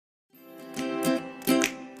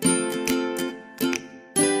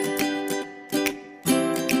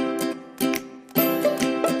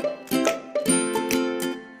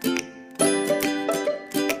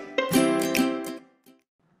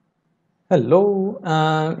Hello,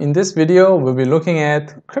 in this video we'll be looking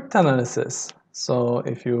at cryptanalysis. So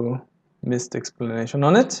if you missed the explanation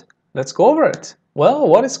on it, let's go over it. Well,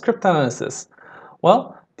 what is cryptanalysis?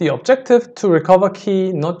 Well, the objective to recover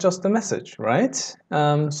key, not just the message, right?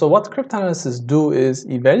 So what cryptanalysis do is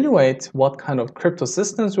evaluate what kind of crypto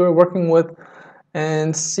systems we're working with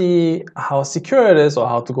and see how secure it is or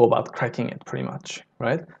how to go about cracking it pretty much,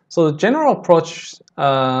 right? So the general approach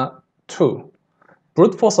to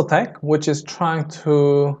brute force attack, which is trying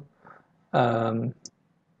to,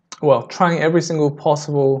 trying every single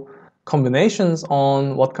possible combinations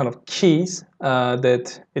on what kind of keys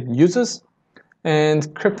that it uses, and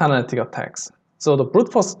cryptanalytic attacks. So the brute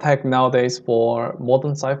force attack nowadays for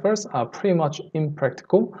modern ciphers are pretty much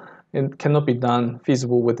impractical. It cannot be done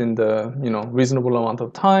feasible within the reasonable amount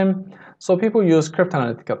of time. So people use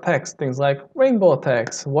cryptanalytic attacks, things like rainbow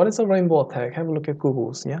attacks. What is a rainbow attack? Have a look at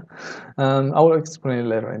Google's, yeah? I will explain it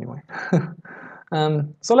later anyway.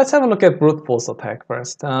 So let's have a look at brute force attack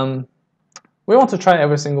first. We want to try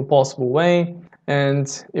every single possible way,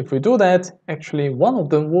 and if we do that, actually one of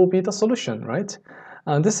them will be the solution, right?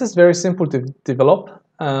 This is very simple to develop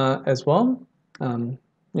as well.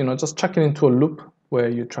 Just chuck it into a loop where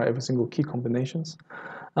you try every single key combinations.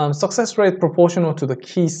 Success rate proportional to the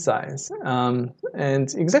key size.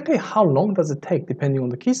 And exactly how long does it take depending on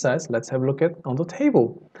the key size? Let's have a look at on the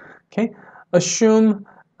table. Okay, assume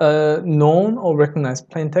known or recognized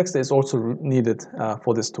plain text is also needed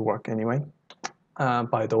for this to work anyway,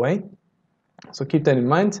 by the way. So keep that in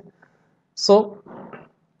mind. So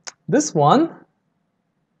this one,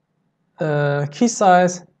 key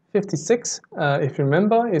size 56, if you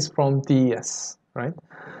remember, is from DES, right?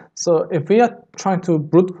 So if we are trying to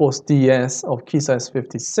brute force DES of key size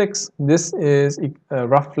 56, this is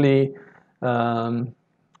roughly 2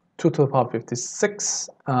 to the power 56,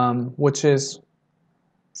 which is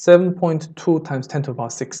 7.2 times 10 to the power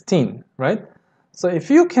 16, right? So if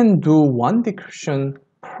you can do one decryption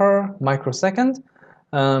per microsecond,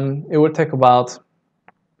 it will take about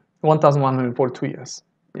 1,142 years.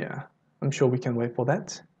 Yeah, I'm sure we can wait for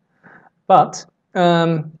that. But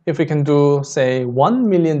if we can do, say, 1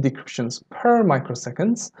 million decryptions per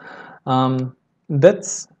microseconds,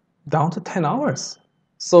 that's down to 10 hours.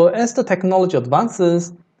 So as the technology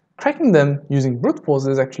advances, cracking them using brute force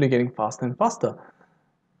is actually getting faster and faster.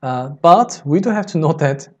 But we do have to note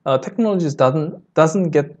that technology doesn't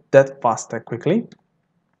get that fast that quickly.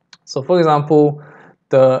 So for example,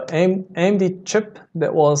 the AMD chip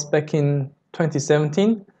that was back in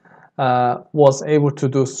 2017 was able to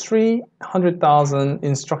do 300,000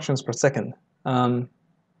 instructions per second.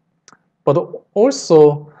 But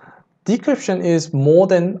also, decryption is more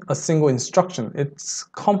than a single instruction. It's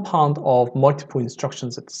compound of multiple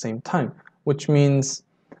instructions at the same time, which means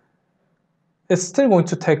it's still going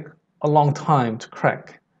to take a long time to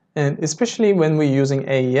crack. And especially when we're using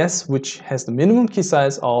AES, which has the minimum key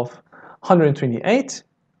size of 128,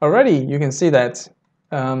 already you can see that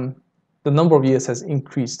the number of years has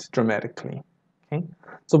increased dramatically. Okay?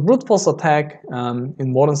 So brute force attack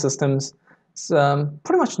in modern systems is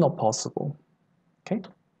pretty much not possible. Okay?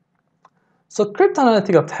 So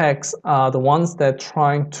cryptanalytic attacks are the ones that are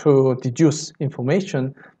trying to deduce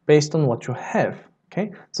information based on what you have.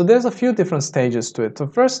 Okay? So there's a few different stages to it. The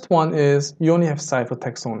first one is you only have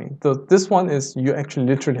ciphertext only. This one is you actually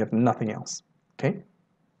literally have nothing else. Okay?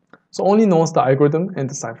 So only knows the algorithm and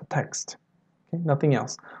the ciphertext. Okay? Nothing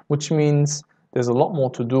else, which means there's a lot more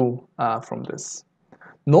to do from this.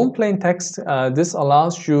 Known plain text, this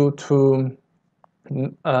allows you to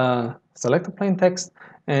select a plain text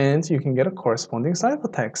and you can get a corresponding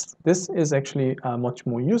ciphertext. This is actually much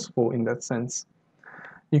more useful in that sense.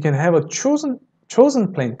 You can have a chosen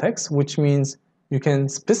plain text, which means you can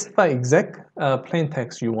specify exact plain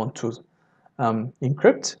text you want to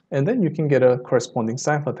encrypt, and then you can get a corresponding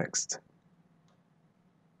ciphertext.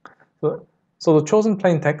 So the chosen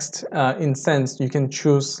plain text, in sense, you can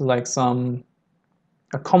choose like some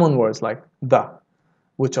common words like the,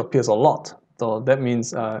 which appears a lot. So that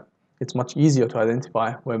means it's much easier to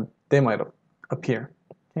identify where they might appear.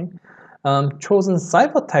 Okay? Chosen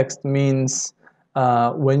ciphertext means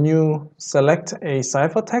when you select a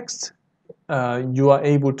ciphertext, you are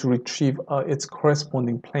able to retrieve its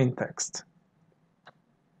corresponding plain text.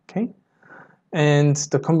 Okay? And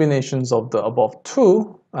the combinations of the above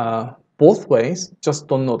two, both ways, just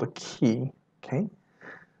don't know the key. Okay?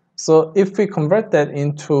 So if we convert that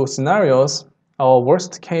into scenarios, our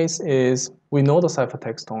worst case is we know the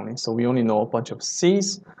ciphertext only, so we only know a bunch of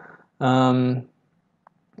C's, but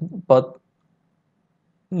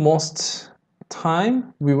most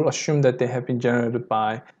time we will assume that they have been generated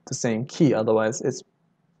by the same key, otherwise it's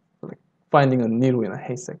like finding a needle in a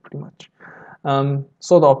haystack, pretty much.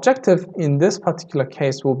 So the objective in this particular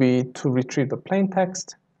case will be to retrieve the plain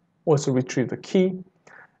text, also retrieve the key,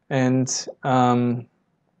 and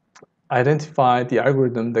identify the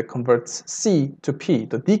algorithm that converts C to P,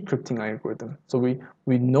 the decrypting algorithm. So we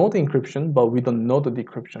know the encryption, but we don't know the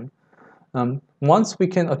decryption. Once we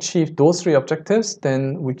can achieve those three objectives,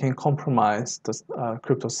 then we can compromise the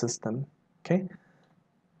crypto system. Okay.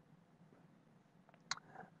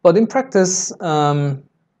 But in practice,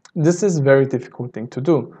 this is a very difficult thing to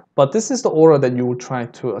do. But this is the order that you will try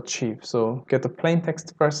to achieve. So get the plain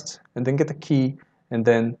text first, and then get the key, and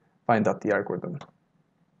then find out the algorithm.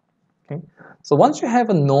 Okay. So once you have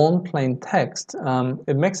a known plain text,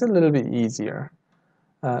 it makes it a little bit easier.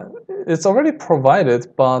 It's already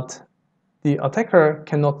provided, but the attacker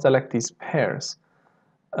cannot select these pairs.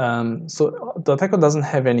 So the attacker doesn't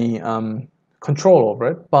have any control over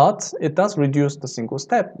it, but it does reduce the single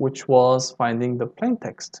step, which was finding the plain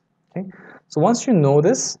text. Okay? So once you know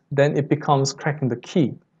this, then it becomes cracking the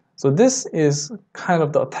key. So this is kind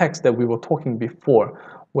of the attacks that we were talking before,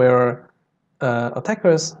 where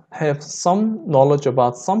attackers have some knowledge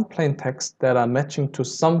about some plain text that are matching to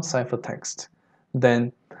some ciphertext.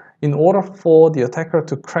 Then in order for the attacker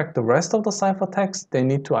to crack the rest of the ciphertext, they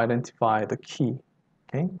need to identify the key.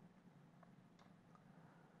 Okay?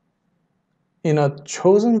 In a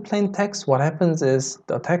chosen plain text, what happens is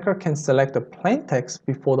the attacker can select the plain text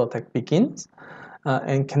before the attack begins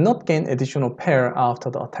and cannot gain additional pair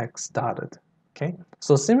after the attack started. Okay?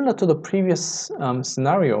 So similar to the previous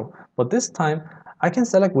scenario, but this time I can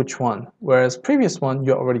select which one, whereas previous one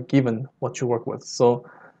you're already given what you work with. So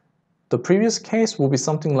the previous case will be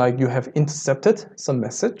something like you have intercepted some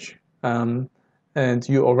message and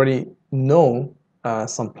you already know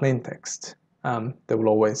some plain text that will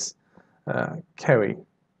always carry.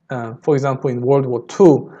 For example, in World War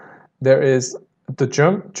II, there is the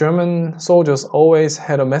German soldiers always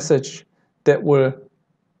had a message that will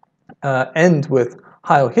end with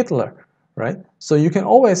Heil Hitler, right? So you can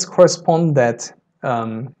always correspond that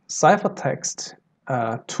ciphertext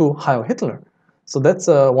to Heil Hitler. So that's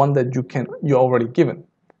one that you're already given.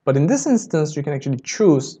 But in this instance, you can actually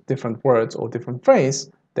choose different words or different phrase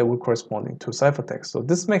that will correspond to ciphertext. So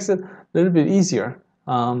this makes it a little bit easier,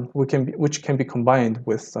 which can be combined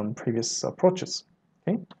with some previous approaches.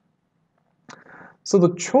 Okay. So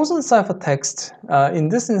the chosen ciphertext, in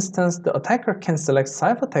this instance, the attacker can select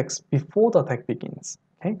ciphertext before the attack begins.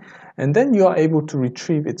 Okay, and then you are able to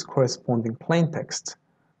retrieve its corresponding plain text.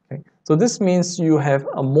 Okay, so this means you have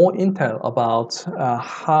more intel about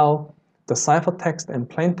how the ciphertext and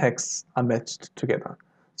plain texts are matched together.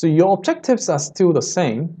 So your objectives are still the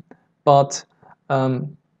same, but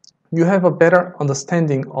you have a better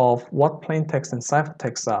understanding of what plain text and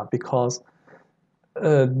ciphertext are, because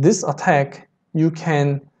this attack, you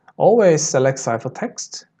can always select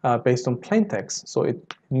ciphertext based on plain text. So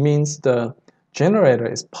it means the generator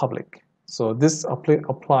is public. So this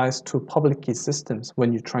applies to public key systems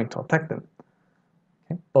when you're trying to attack them.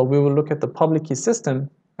 Okay? But we will look at the public key system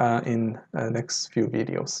in next few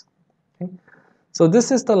videos. Okay? So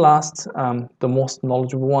this is the last, the most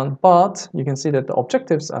knowledgeable one, but you can see that the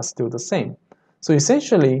objectives are still the same. So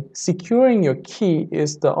essentially, securing your key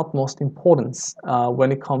is the utmost importance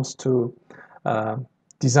when it comes to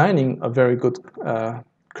designing a very good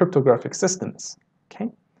cryptographic systems. Okay.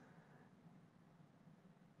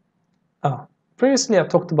 Previously, I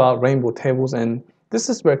talked about rainbow tables, and this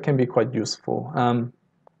is where it can be quite useful.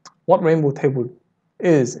 What rainbow table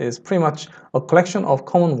is pretty much a collection of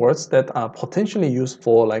common words that are potentially used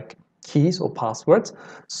for like keys or passwords.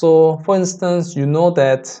 So, for instance, you know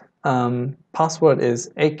that password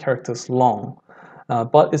is 8 characters long,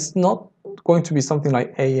 but it's not going to be something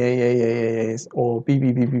like A or B,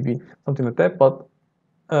 something like that, but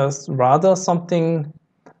rather something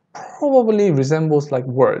probably resembles like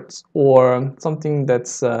words or something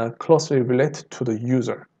that's closely related to the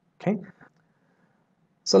user. Okay,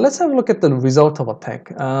 so let's have a look at the result of attack.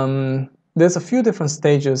 There's a few different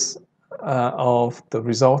stages of the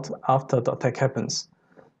result after the attack happens.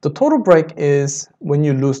 The total break is when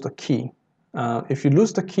you lose the key. If you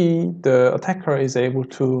lose the key, the attacker is able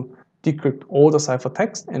to decrypt all the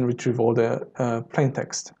ciphertext and retrieve all the plain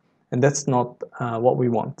text, and that's not what we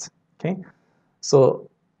want. Okay, so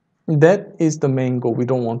that is the main goal. We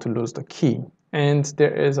don't want to lose the key. And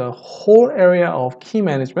there is a whole area of key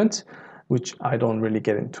management, which I don't really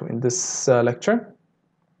get into in this lecture.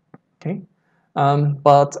 Okay,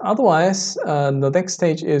 but otherwise, the next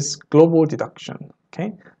stage is global deduction.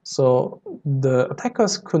 Okay, so the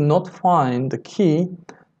attackers could not find the key,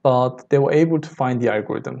 but they were able to find the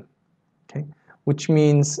algorithm. Okay, which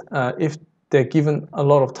means if they're given a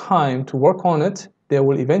lot of time to work on it, they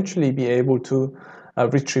will eventually be able to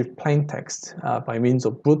retrieve plain text by means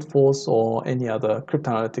of brute force or any other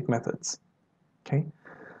cryptanalytic methods. Okay.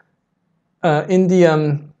 In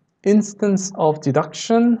the instance of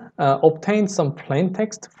deduction, obtained some plain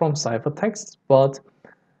text from ciphertext, but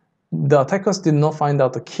the attackers did not find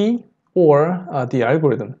out the key or the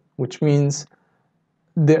algorithm, which means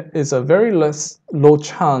there is a very low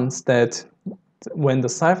chance that when the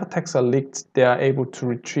ciphertexts are leaked, they are able to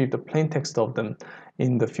retrieve the plain text of them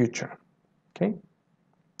in the future. Okay,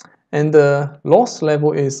 and the loss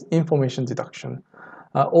level is information deduction.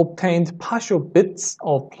 Obtained partial bits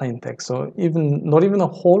of plain text, so not even a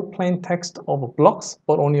whole plain text of blocks,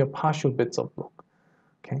 but only a partial bits of block.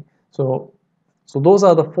 Okay, so those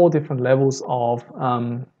are the 4 different levels of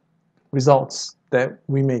results that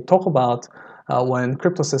we may talk about when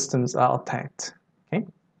crypto systems are attacked. Okay,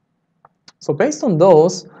 so based on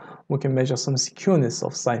those, we can measure some secureness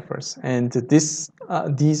of ciphers, and these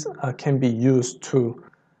can be used to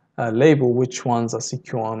label which ones are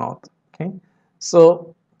secure or not. Okay,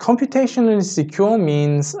 so computationally secure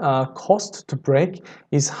means cost to break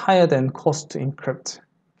is higher than cost to encrypt.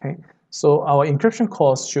 Okay, so our encryption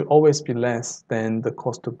cost should always be less than the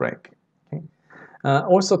cost to break. Okay,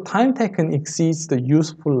 also time taken exceeds the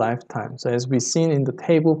useful lifetime. So as we've seen in the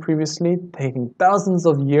table previously, taking thousands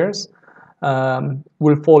of years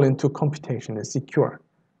will fall into computationally secure.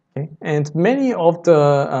 Okay, and many of the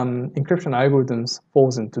encryption algorithms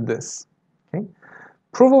falls into this. Okay,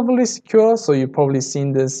 provably secure. So you've probably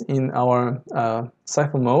seen this in our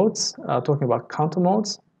cipher modes, talking about counter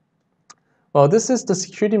modes. Well, this is the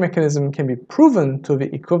security mechanism can be proven to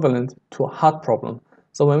be equivalent to a hard problem.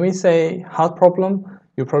 So when we say hard problem,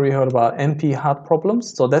 you probably heard about NP hard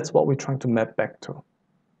problems. So that's what we're trying to map back to.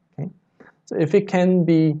 Okay, so if it can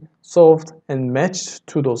be solved and matched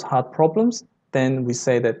to those hard problems, then we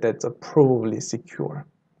say that that's a provably secure.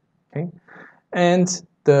 Okay, and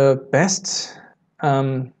the best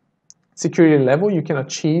security level you can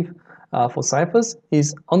achieve for ciphers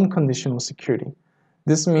is unconditional security.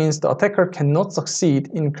 This means the attacker cannot succeed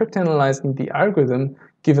in cryptanalyzing the algorithm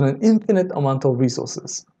given an infinite amount of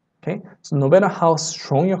resources. Okay, so no matter how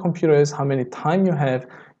strong your computer is, how many time you have,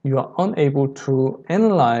 you are unable to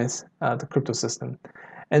analyze the crypto system.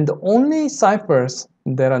 And the only ciphers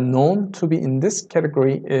that are known to be in this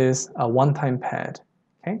category is a one-time pad.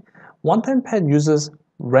 Okay, one-time pad uses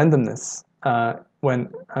randomness when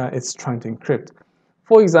it's trying to encrypt.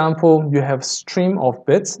 For example, you have stream of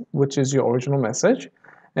bits, which is your original message,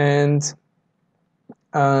 and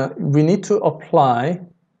we need to apply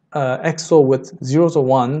XOR with zeros or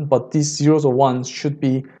one, but these zeros or ones should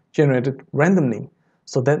be generated randomly.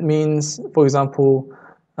 So that means, for example,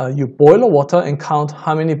 you boil water and count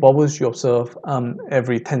how many bubbles you observe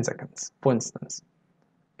every 10 seconds, for instance.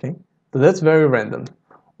 Okay, so that's very random.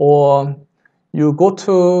 Or you go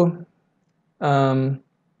to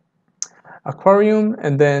aquarium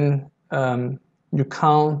and then you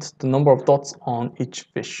count the number of dots on each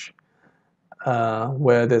fish,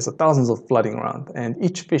 where there's thousands of flooding around, and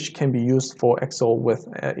each fish can be used for XOR with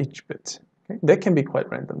each bit. Okay? That can be quite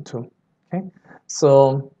random too. Okay,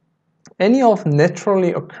 so any of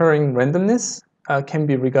naturally occurring randomness can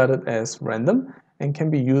be regarded as random and can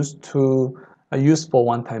be used for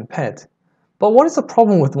one-time pad. But what is the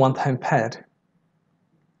problem with one-time pad?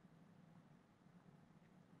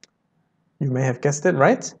 You may have guessed it,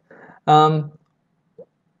 right? The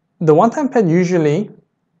one-time pad usually,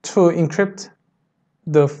 to encrypt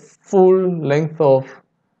the full length of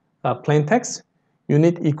plain text, you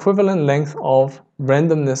need equivalent length of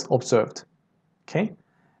randomness observed. Okay,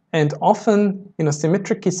 and often in a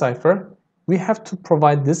symmetric key cipher, we have to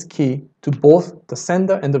provide this key to both the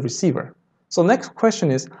sender and the receiver. So next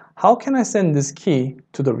question is, how can I send this key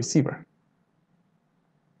to the receiver?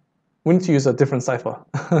 We need to use a different cipher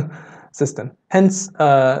system. Hence,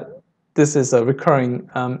 this is a recurring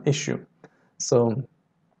issue. So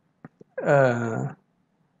yeah,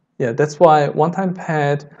 that's why one-time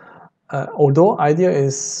pad, although idea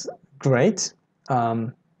is great,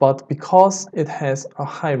 but because it has a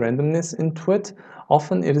high randomness into it,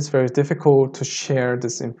 often it is very difficult to share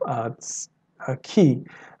this key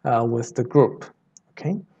with the group.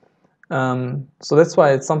 Okay, so that's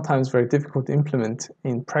why it's sometimes very difficult to implement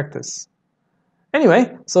in practice.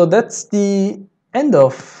 Anyway, so that's the end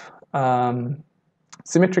of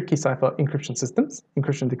symmetric key cipher encryption systems,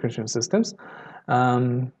 encryption-decryption systems.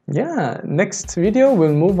 Yeah, next video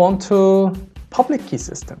we'll move on to public key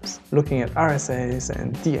systems, looking at RSAs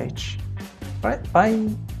and DH. All right, bye.